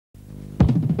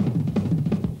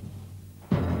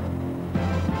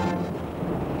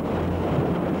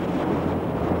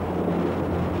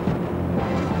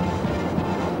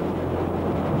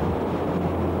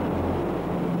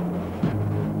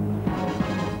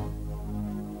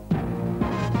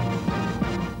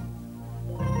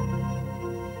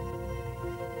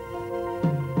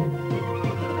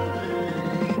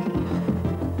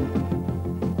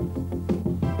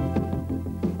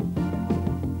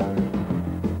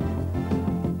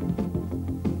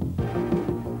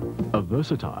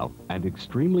versatile and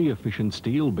extremely efficient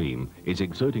steel beam is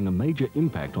exerting a major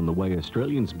impact on the way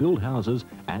Australians build houses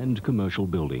and commercial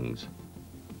buildings.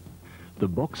 The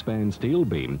Boxspan steel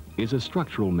beam is a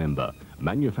structural member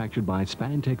manufactured by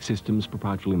Spantec Systems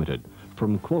Proprietary Limited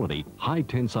from quality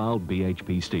high-tensile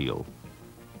BHP steel.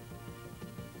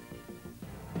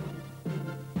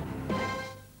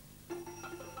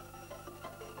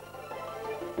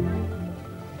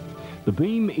 The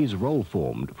beam is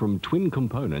roll-formed from twin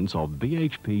components of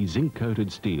BHP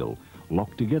zinc-coated steel,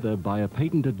 locked together by a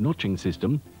patented notching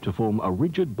system to form a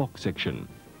rigid box section.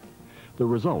 The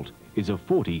result is a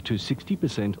 40 to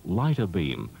 60% lighter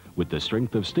beam with the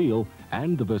strength of steel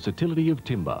and the versatility of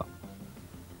timber.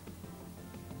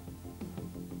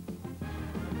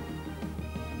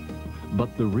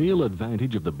 But the real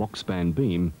advantage of the Boxspan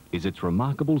beam is its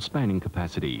remarkable spanning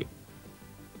capacity.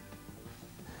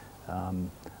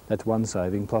 That's one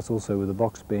saving, plus also with the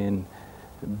Boxspan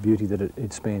beauty that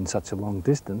it spans such a long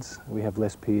distance, we have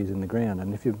less piers in the ground,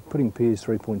 and if you're putting piers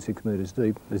 3.6 metres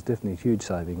deep, there's definitely a huge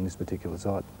saving in this particular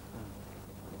site.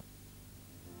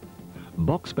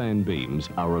 Boxspan beams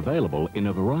are available in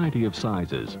a variety of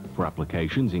sizes for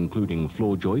applications including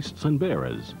floor joists and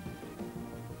bearers,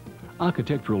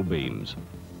 architectural beams,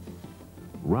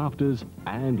 rafters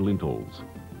and lintels.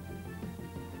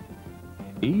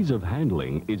 Ease of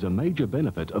handling is a major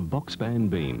benefit of Boxspan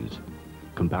beams.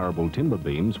 Comparable timber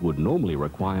beams would normally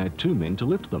require 2 men to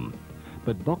lift them,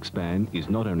 but Boxspan is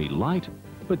not only light,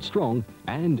 but strong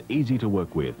and easy to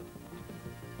work with.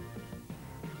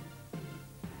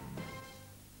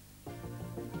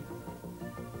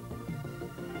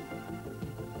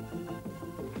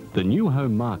 The new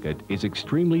home market is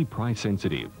extremely price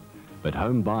sensitive, but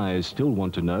home buyers still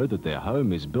want to know that their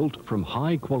home is built from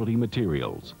high quality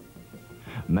materials.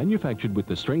 Manufactured with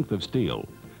the strength of steel,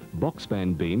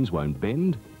 Boxspan beams won't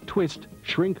bend, twist,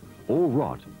 shrink or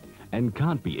rot and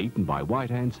can't be eaten by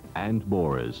white ants and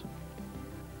borers.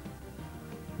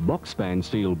 Boxspan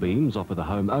steel beams offer the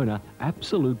homeowner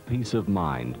absolute peace of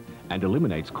mind and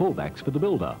eliminates callbacks for the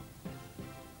builder.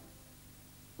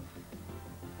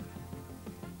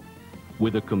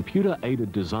 With a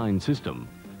computer-aided design system,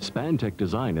 Spantec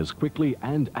designers quickly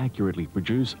and accurately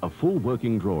produce a full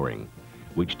working drawing,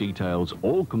 which details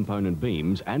all component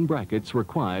beams and brackets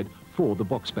required for the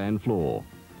Boxspan floor.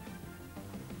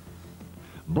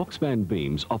 Boxspan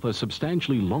beams offer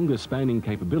substantially longer spanning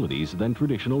capabilities than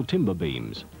traditional timber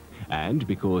beams, and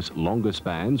because longer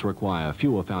spans require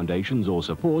fewer foundations or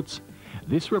supports,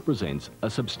 this represents a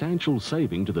substantial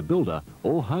saving to the builder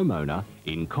or homeowner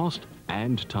in cost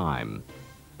and time.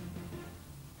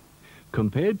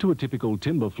 Compared to a typical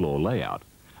timber floor layout,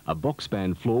 a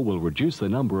Boxspan floor will reduce the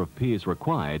number of piers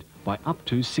required by up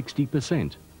to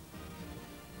 60%.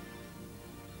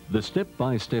 The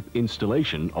step-by-step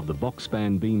installation of the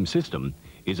Boxspan beam system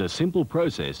is a simple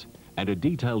process and a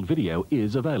detailed video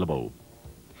is available.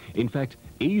 In fact,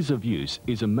 ease of use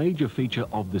is a major feature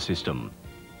of the system.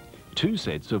 2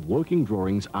 sets of working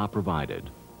drawings are provided,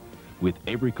 with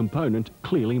every component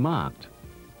clearly marked.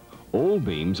 All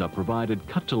beams are provided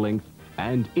cut to length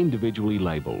and individually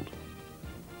labelled.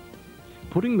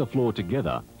 Putting the floor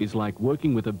together is like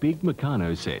working with a big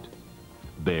Meccano set.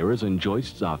 Bearers and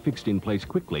joists are fixed in place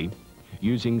quickly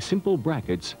using simple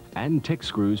brackets and Tech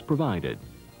screws provided.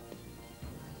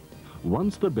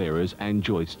 Once the bearers and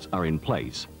joists are in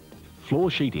place, floor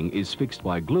sheeting is fixed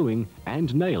by gluing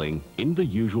and nailing in the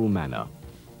usual manner.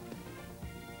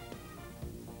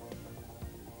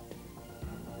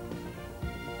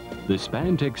 The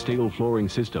Spantec steel flooring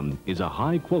system is a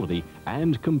high-quality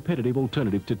and competitive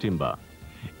alternative to timber.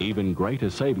 Even greater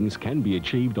savings can be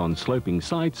achieved on sloping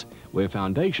sites where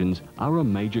foundations are a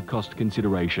major cost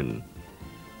consideration.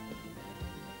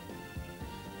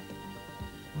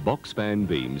 Boxspan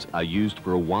beams are used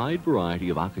for a wide variety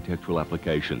of architectural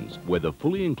applications where the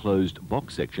fully enclosed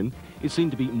box section is seen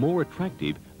to be more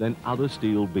attractive than other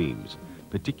steel beams,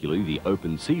 particularly the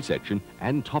open C-section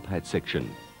and top hat section.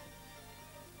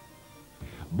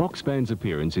 Boxspan's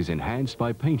appearance is enhanced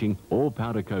by painting or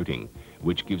powder coating,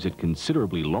 which gives it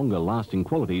considerably longer lasting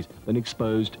qualities than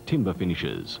exposed timber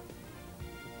finishes.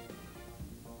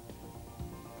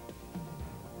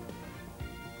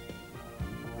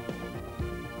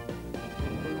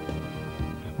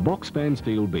 Boxspan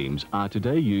steel beams are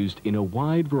today used in a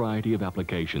wide variety of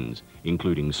applications,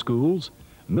 including schools,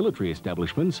 military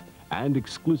establishments, and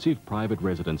exclusive private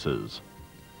residences.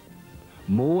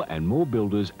 More and more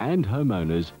builders and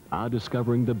homeowners are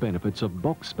discovering the benefits of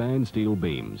Boxspan steel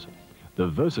beams, the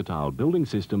versatile building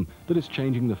system that is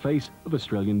changing the face of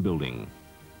Australian building.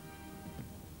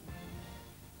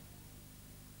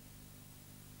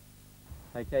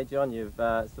 Okay, John, you've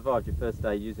survived your first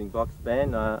day using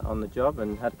Boxspan on the job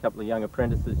and had a couple of young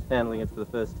apprentices handling it for the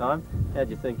first time. How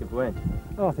do you think it went?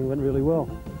 Oh, I think it went really well.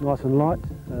 Nice and light.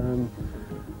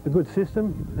 A good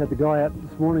system. Had the guy out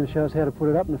this morning to show us how to put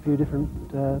it up in a few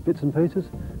different bits and pieces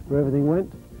where everything went.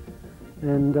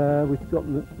 And we've got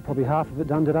probably half of it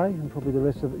done today and probably the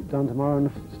rest of it done tomorrow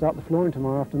and start the flooring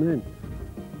tomorrow afternoon.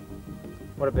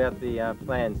 What about the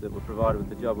plans that were provided with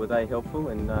the job? Were they helpful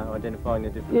in identifying the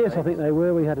different Yes, things? I think they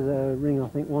were. We had a ring, I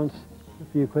think, once,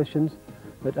 a few questions.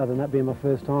 But other than that being my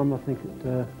first time, I think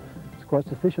it's quite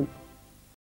sufficient.